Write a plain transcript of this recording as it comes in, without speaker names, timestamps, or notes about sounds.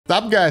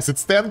What's up guys,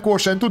 it's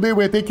Kosh, and today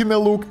we're taking a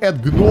look at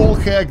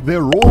Gnollhack,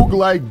 the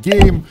roguelike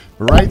game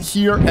right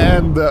here,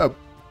 and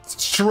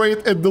straight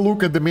at the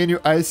look at the menu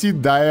I see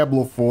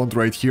Diablo font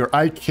right here.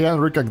 I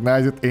can't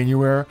recognize it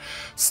anywhere.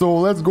 So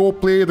let's go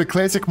play the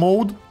classic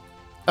mode.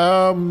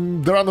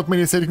 There are not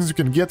many settings you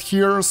can get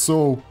here,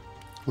 so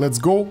let's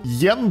go.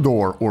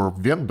 Yendor or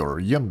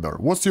Vendor, Yendor.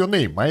 What's your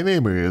name? My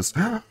name is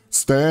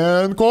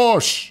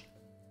Kosh.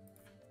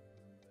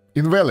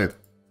 Invalid.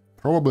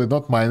 Probably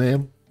not my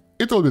name.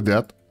 It will be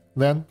that.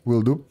 Then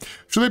will do.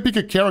 Should I pick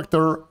a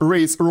character,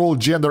 race, role,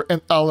 gender,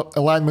 and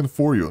alignment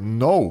for you?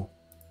 No.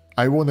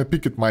 I wanna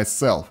pick it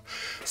myself.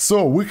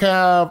 So we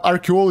have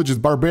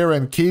archaeologist,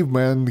 barbarian,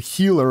 caveman,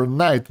 healer,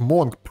 knight,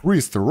 monk,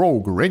 priest,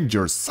 rogue,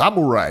 ranger,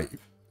 samurai.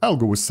 I'll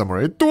go with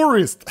samurai.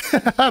 Tourist.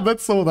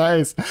 That's so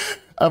nice.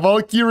 A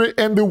Valkyrie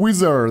and the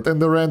wizard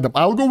and the random.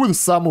 I'll go with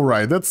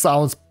samurai. That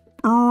sounds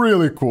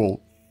really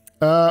cool.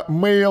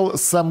 Male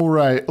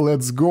samurai.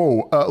 Let's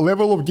go.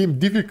 Level of game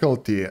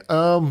difficulty.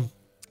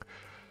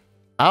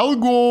 I'll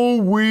go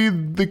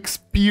with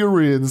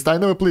experienced. I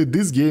never played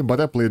this game, but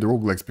I played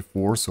roguelikes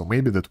before, so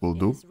maybe that will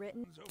do.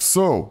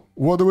 So,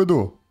 what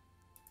do?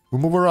 We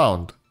move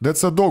around.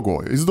 That's a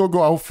doggo. Is doggo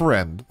our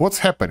friend? What's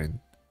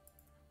happening?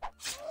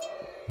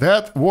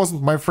 That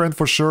wasn't my friend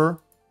for sure.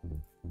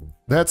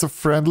 That's a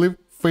friendly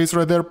face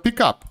right there.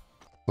 Pick up.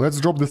 Let's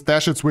drop the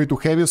stash. It's way too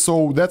heavy.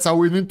 So that's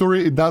our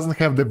inventory. It doesn't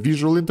have the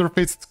visual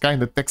interface. It's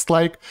kind of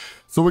text-like.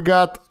 So we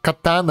got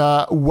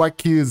katana,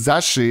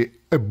 wakizashi,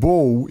 a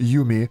bow,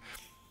 Yumi,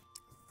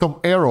 some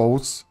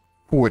arrows,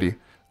 40,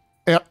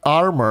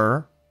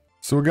 armor.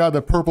 So we got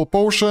a purple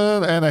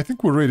potion, and I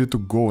think we're ready to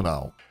go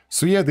now.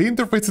 So yeah, the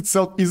interface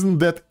itself isn't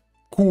that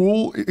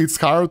cool. It's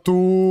hard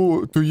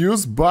to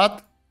use,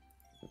 but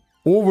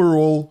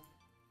overall,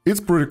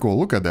 it's pretty cool.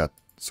 Look at that.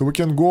 So we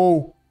can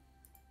go.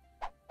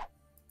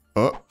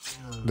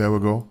 There we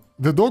go.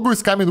 The doggo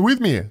is coming with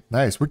me.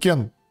 Nice. We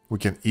can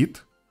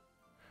eat.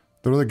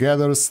 There is a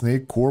gathered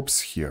snake corpse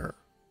here.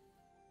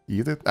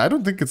 Eat it? I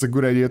don't think it's a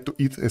good idea to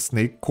eat a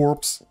snake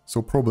corpse,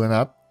 so probably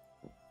not.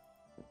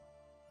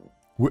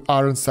 We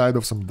are inside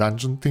of some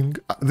dungeon thing.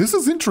 This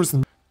is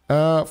interesting.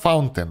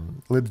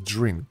 Fountain. Let's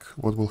drink.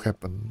 What will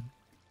happen?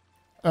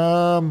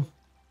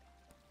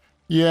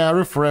 Yeah,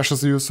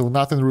 refreshes you, so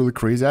nothing really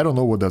crazy. I don't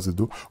know what does it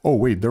do. Oh,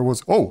 wait, there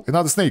was... Oh,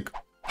 another snake.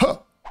 Huh!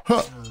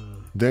 Huh!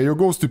 There you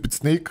go, stupid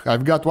snake.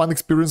 I've got 1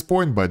 experience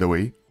point, by the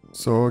way.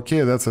 So,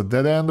 okay, that's a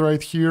dead end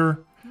right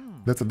here.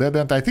 That's a dead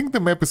end. I think the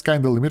map is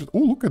kind of limited. Oh,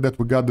 look at that.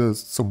 We got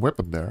some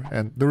weapon there.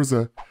 And there's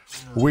a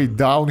way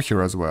down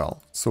here as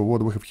well. So what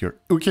do we have here?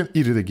 We can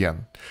eat it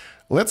again.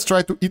 Let's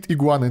try to eat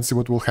iguana and see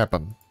what will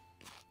happen.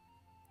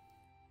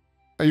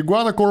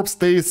 Iguana corpse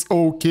tastes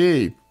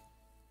okay.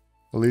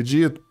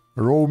 Legit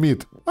raw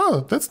meat. Oh,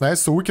 that's nice.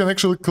 So we can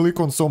actually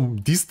click on some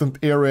distant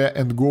area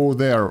and go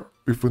there.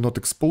 If we're not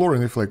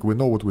exploring, if like we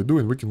know what we're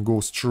doing, we can go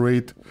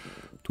straight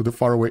to the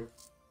far away.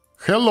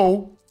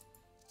 Hello.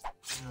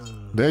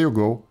 There you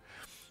go.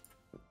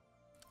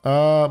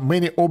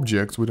 Many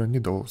objects, we don't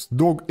need those.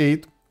 Dog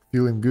 8,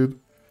 feeling good.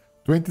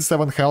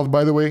 27 health,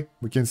 by the way,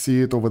 we can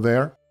see it over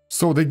there.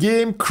 So the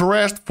game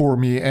crashed for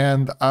me,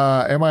 and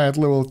am I at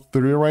level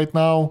 3 right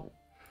now?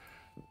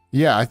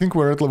 Yeah, I think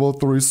we're at level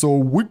 3, so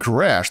we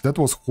crashed. That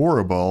was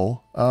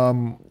horrible.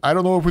 I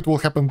don't know if it will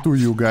happen to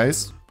you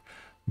guys,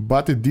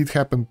 but it did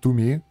happen to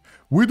me.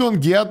 We don't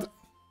get...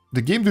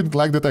 The game didn't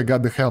like that I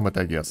got the helmet,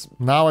 I guess.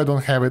 Now I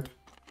don't have it,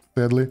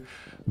 sadly.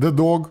 The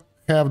dog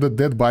have the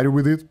dead body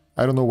with it.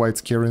 I don't know why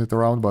it's carrying it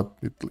around, but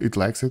it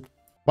likes it.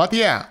 But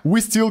yeah,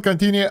 we still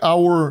continue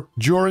our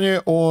journey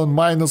on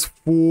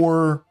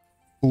 -4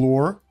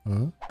 floor.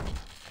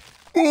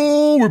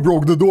 Oh, we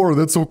broke the door.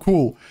 That's so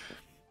cool.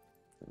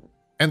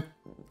 And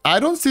I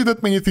don't see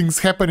that many things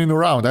happening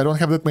around. I don't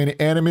have that many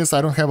enemies.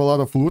 I don't have a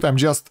lot of loot. I'm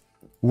just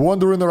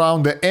wandering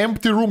around the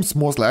empty rooms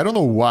mostly. I don't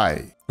know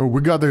why. Oh, we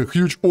got a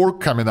huge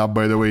orc coming up,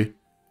 by the way.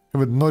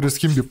 Haven't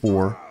noticed him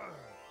before.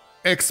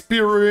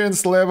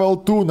 Experience level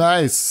 2,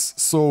 nice.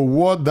 So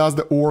what does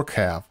the orc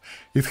have?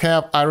 It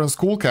have iron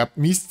skull cap,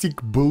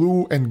 mystic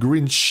blue and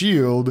green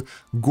shield,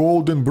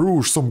 golden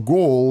bruise, some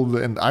gold,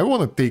 and I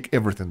want to take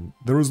everything.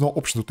 There is no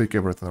option to take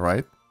everything,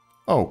 right?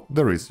 Oh,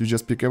 there is. You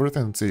just pick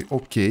everything and say,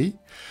 okay,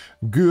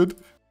 good.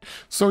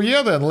 So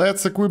yeah then,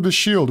 let's equip the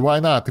shield, why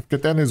not? If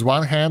katana is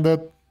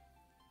one-handed,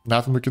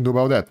 nothing we can do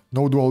about that.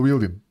 No dual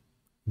wielding.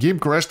 Game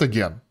crashed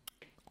again.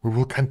 We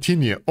will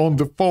continue on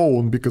the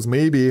phone because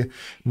maybe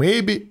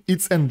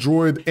it's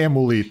Android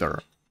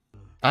emulator.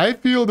 I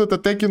feel that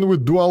attacking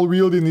with dual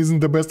wielding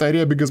isn't the best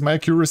idea because my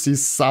accuracy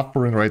is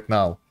suffering right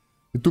now.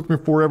 It took me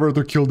forever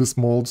to kill this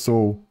mold, so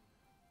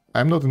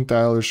I'm not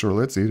entirely sure.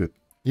 Let's eat it.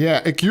 Yeah,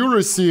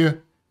 accuracy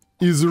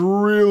is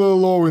really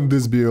low in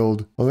this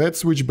build.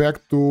 Let's switch back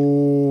to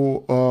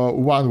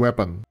one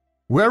weapon.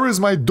 Where is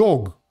my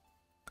dog?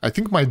 I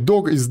think my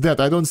dog is dead.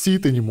 I don't see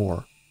it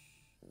anymore.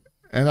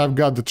 And I've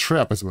got the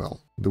trap as well.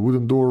 The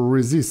wooden door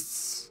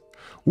resists.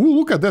 Ooh,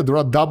 look at that. There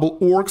are double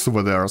orcs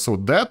over there. So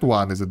that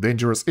one is a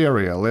dangerous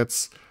area.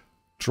 Let's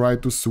try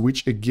to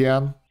switch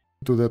again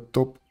to the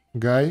top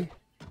guy.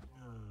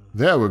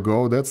 There we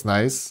go, that's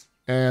nice.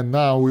 And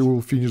now we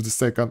will finish the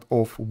second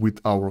off with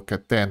our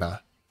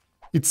katana.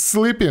 It's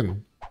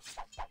sleeping.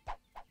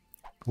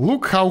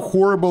 Look how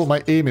horrible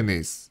my aiming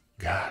is.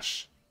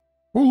 Gosh.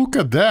 Oh, look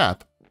at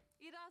that.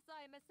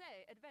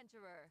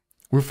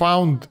 We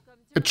found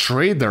a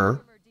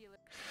trader.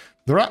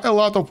 There are a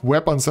lot of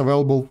weapons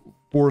available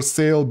for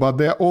sale, but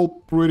they're all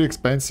pretty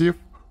expensive.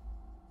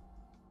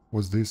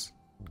 What's this?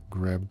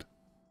 Grabbed.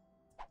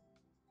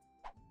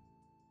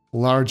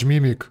 Large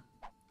mimic.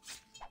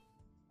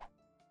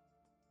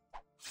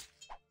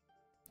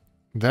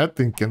 That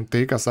thing can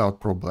take us out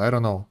probably, I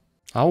don't know.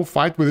 Our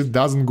fight with it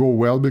doesn't go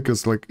well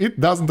because like it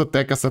doesn't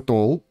attack us at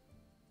all.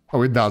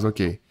 Oh, it does,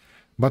 okay.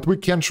 But we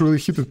can't really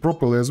hit it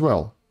properly as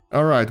well.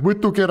 Alright, we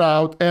took it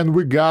out and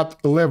we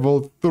got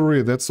level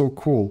 3, that's so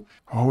cool.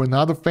 Oh,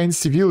 another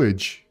fancy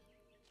village.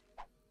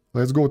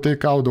 Let's go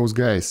take out those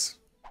guys.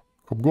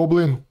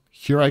 Hobgoblin,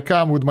 here I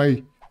come with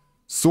my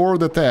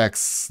sword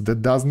attacks.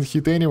 That doesn't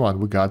hit anyone.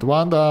 We got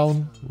one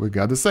down. We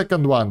got the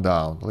second one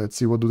down. Let's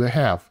see, what do they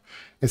have?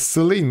 A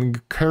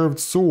sling, curved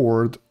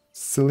sword,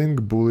 sling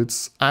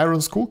bullets,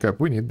 iron skull cap.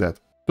 We need that.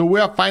 So we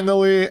are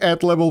finally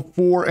at level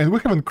 4 and we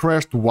haven't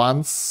crashed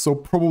once. So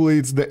probably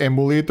it's the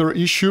emulator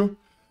issue.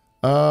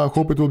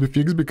 Hope it will be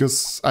fixed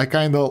because I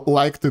kind of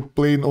liked it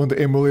playing on the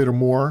emulator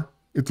more.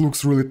 It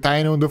looks really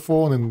tiny on the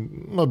phone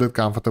and not that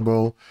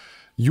comfortable.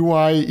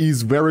 UI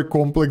is very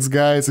complex,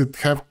 guys. It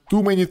have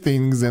too many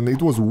things and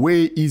it was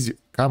way easy.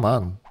 Come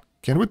on.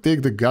 Can we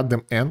take the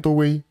goddamn ant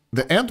away?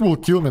 The ant will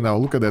kill me now.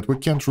 Look at that. We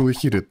can't really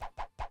hit it.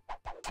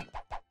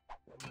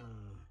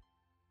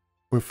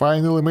 We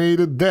finally made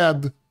it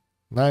dead.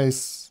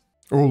 Nice.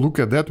 Oh, look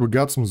at that. We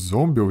got some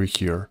zombie over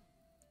here.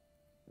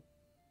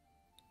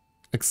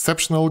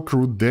 Exceptional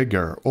crude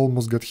dagger.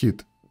 Almost got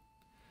hit.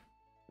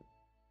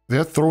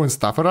 They're throwing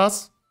stuff at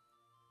us?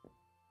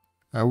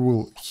 I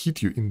will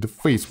hit you in the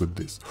face with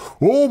this.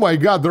 Oh my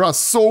god, there are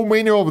so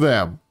many of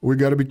them! We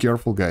gotta be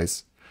careful,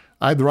 guys.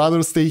 I'd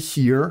rather stay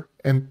here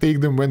and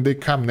take them when they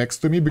come next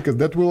to me, because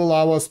that will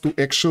allow us to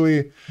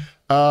actually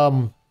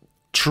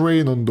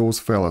train on those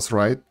fellas,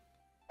 right?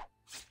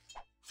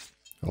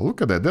 Oh,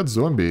 look at that, that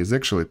zombie is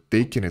actually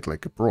taking it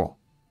like a pro.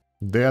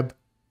 Dead.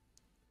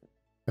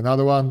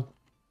 Another one.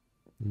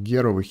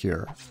 Get over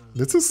here.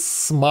 This is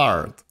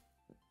smart.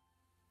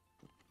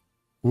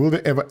 Will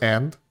they ever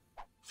end?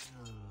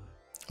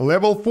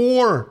 Level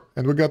 4!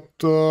 And we got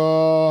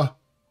 2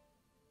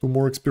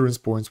 more experience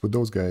points with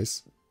those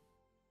guys.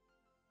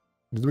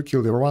 Did we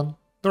kill everyone?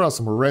 There are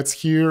some rats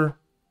here.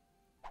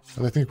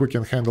 And I think we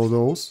can handle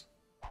those.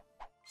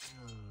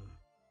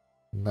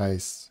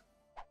 Nice.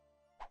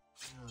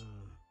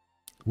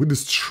 We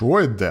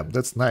destroyed them.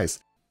 That's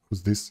nice.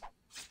 Who's this?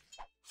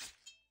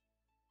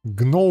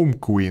 Gnome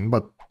Queen,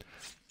 but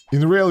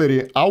in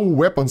reality, our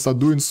weapons are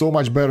doing so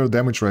much better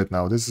damage right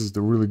now. This is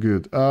really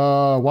good.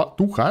 What?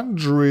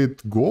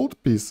 200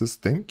 gold pieces.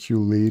 Thank you,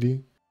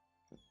 lady.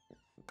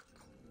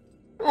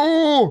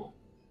 Oh!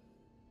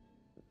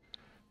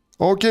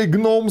 Okay,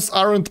 gnomes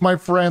aren't my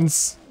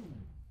friends.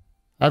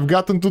 I've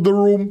gotten to the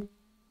room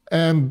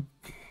and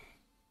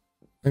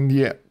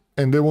yeah,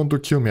 and they want to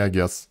kill me, I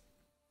guess.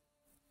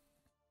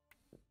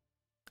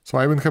 So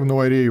I even have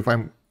no idea if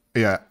I'm...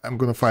 Yeah, I'm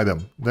gonna fight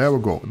them. There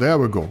we go, there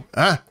we go.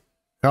 Ah!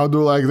 How do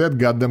you like that,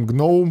 goddamn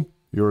gnome?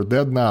 You're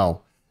dead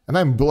now. And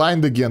I'm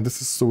blind again,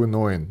 this is so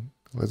annoying.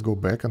 Let's go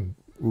back and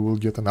we will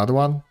get another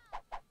one.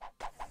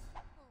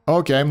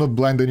 Okay, I'm not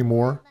blind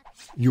anymore.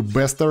 You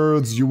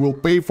bastards, you will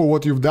pay for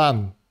what you've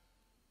done.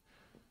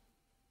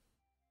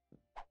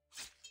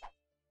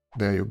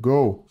 There you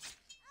go.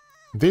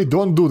 They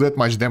don't do that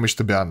much damage,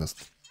 to be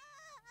honest.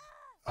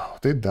 Oh,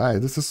 they die.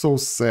 This is so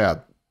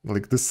sad.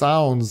 Like, the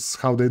sounds,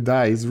 how they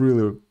die is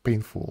really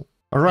painful.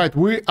 Alright,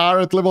 we are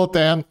at level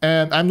 10,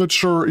 and I'm not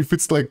sure if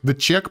it's like the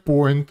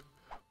checkpoint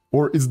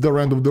or it's the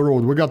end of the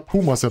road. We got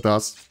pumas at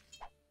us.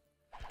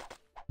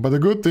 But the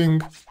good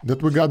thing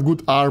that we got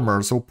good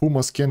armor, so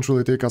pumas can't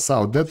really take us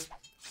out. That's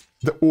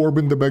the orb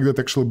in the back that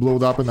actually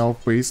blowed up in our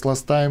face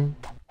last time.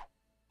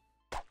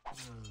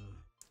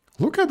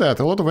 Look at that,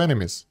 a lot of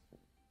enemies.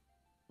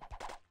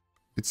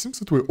 It seems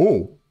that we...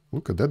 Oh,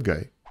 look at that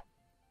guy.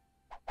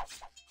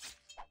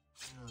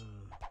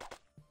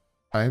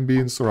 I'm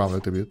being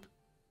surrounded a bit.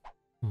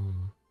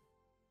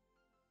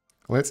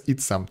 Let's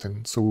eat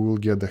something, so we will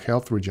get the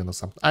health regen or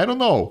something. I don't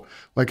know.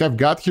 Like, I've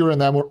got here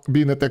and I'm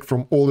being attacked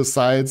from all the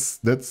sides.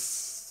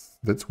 That's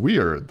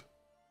weird.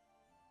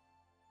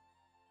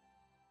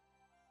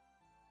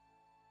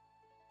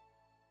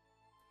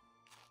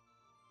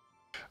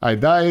 I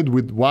died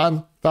with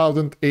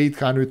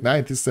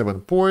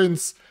 1,897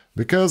 points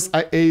because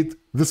I ate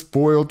the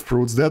spoiled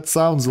fruits. That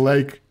sounds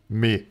like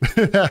me.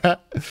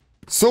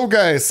 So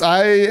guys,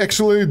 I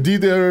actually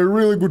did a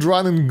really good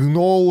run in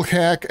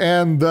Gnollhack,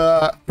 and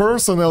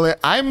personally,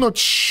 I'm not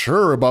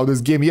sure about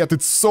this game yet.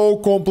 It's so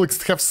complex,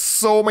 it has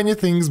so many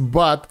things,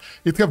 but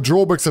it have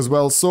drawbacks as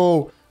well.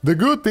 So the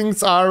good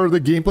things are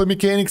the gameplay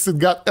mechanics. It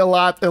got a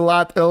lot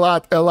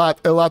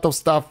of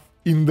stuff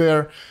in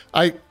there.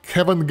 I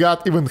haven't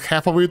got even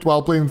half of it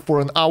while playing for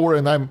an hour,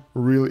 and I'm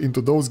really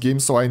into those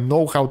games, so I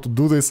know how to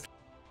do this.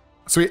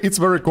 So it's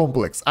very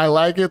complex. I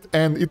like it,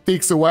 and it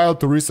takes a while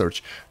to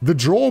research. The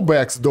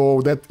drawbacks,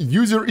 though, that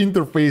user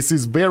interface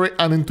is very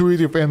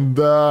unintuitive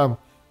and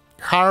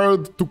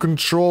hard to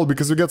control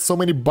because you get so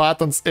many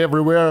buttons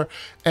everywhere,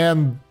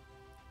 and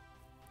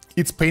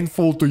it's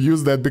painful to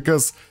use that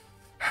because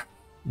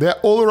they're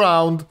all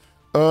around.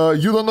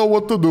 You don't know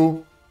what to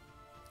do.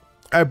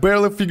 I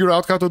barely figure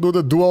out how to do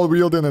the dual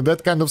wielding and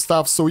that kind of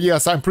stuff. So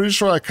yes, I'm pretty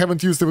sure I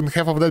haven't used even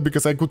half of that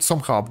because I could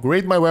somehow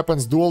upgrade my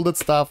weapons, do all that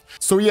stuff.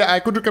 So yeah, I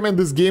could recommend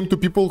this game to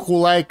people who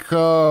like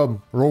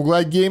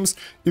roguelike games.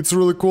 It's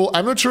really cool.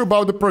 I'm not sure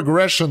about the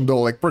progression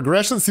though. Like,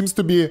 progression seems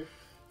to be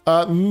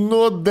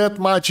not that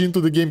much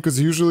into the game because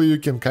usually you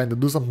can kind of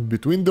do something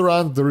between the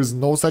runs. There is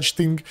no such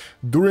thing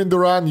during the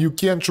run. You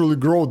can't really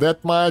grow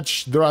that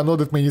much. There are not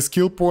that many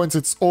skill points.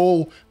 It's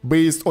all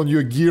based on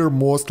your gear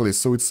mostly,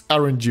 so it's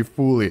RNG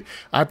fully.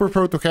 I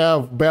prefer to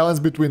have balance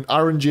between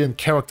RNG and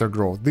character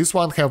growth. This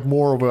one have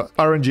more of a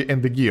RNG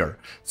and the gear.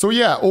 So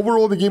yeah,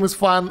 overall the game is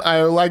fun.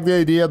 I like the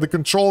idea. The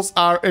controls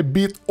are a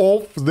bit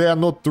off. They are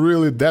not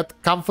really that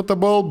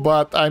comfortable,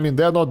 but I mean,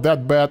 they're not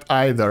that bad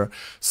either.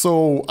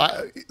 So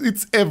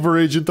it's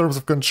average in terms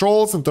of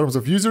controls, in terms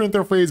of user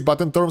interface,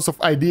 but in terms of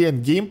idea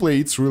and gameplay,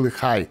 it's really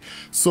high.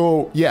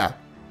 So yeah,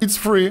 it's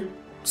free,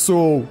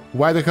 so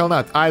why the hell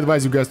not? I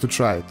advise you guys to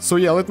try it. So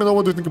yeah, let me know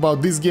what you think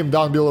about this game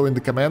down below in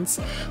the comments.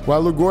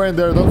 While you're going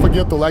there, don't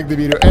forget to like the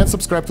video and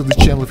subscribe to the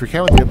channel if you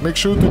haven't yet. Make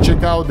sure to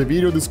check out the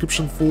video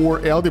description for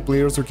LD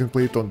players who can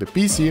play it on the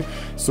PC,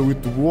 so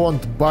it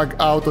won't bug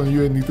out on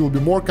you and it will be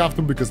more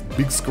comfortable because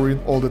big screen,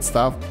 all that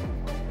stuff.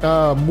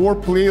 More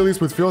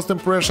playlists with first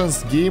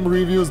impressions, game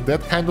reviews,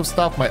 that kind of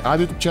stuff, my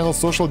other YouTube channel,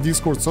 social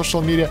Discord,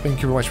 social media.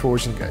 Thank you very much for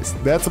watching, guys.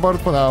 That's about it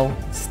for now.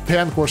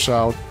 Stan Kosh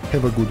out.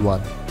 Have a good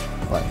one.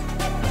 Bye.